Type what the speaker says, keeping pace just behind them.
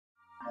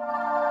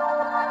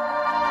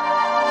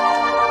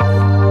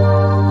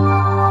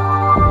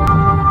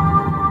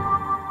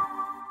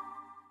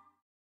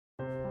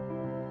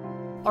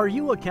Are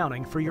you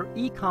accounting for your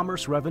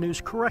e-commerce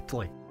revenues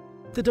correctly?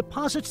 The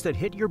deposits that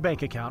hit your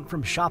bank account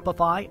from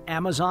Shopify,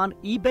 Amazon,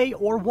 eBay,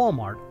 or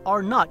Walmart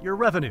are not your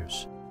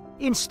revenues.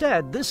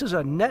 Instead, this is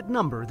a net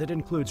number that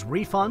includes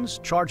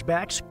refunds,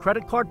 chargebacks,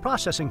 credit card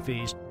processing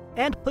fees,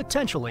 and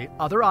potentially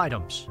other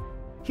items.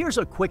 Here's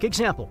a quick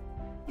example.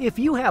 If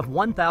you have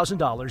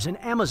 $1,000 in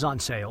Amazon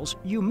sales,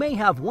 you may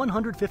have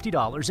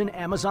 $150 in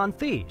Amazon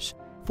fees,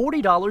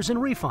 $40 in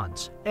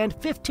refunds, and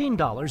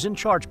 $15 in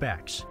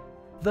chargebacks.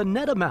 The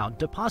net amount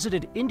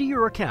deposited into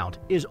your account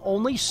is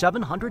only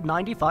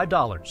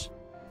 $795.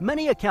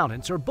 Many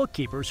accountants or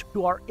bookkeepers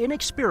who are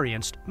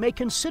inexperienced may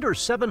consider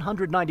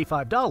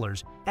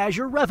 $795 as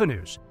your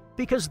revenues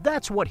because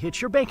that's what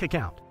hits your bank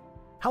account.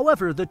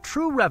 However, the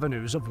true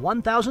revenues of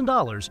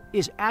 $1,000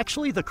 is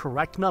actually the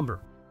correct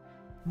number.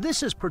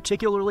 This is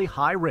particularly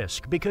high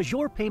risk because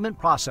your payment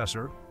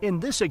processor, in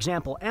this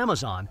example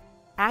Amazon,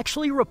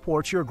 actually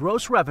reports your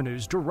gross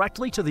revenues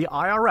directly to the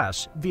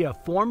IRS via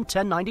Form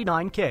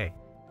 1099-K.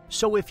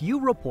 So if you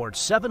report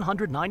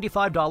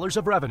 $795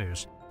 of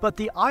revenues, but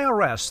the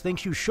IRS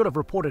thinks you should have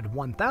reported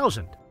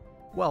 $1,000,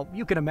 well,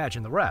 you can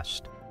imagine the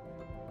rest.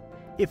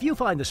 If you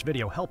find this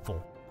video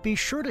helpful, be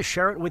sure to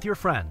share it with your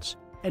friends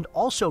and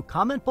also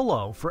comment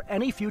below for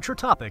any future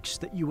topics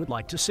that you would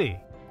like to see.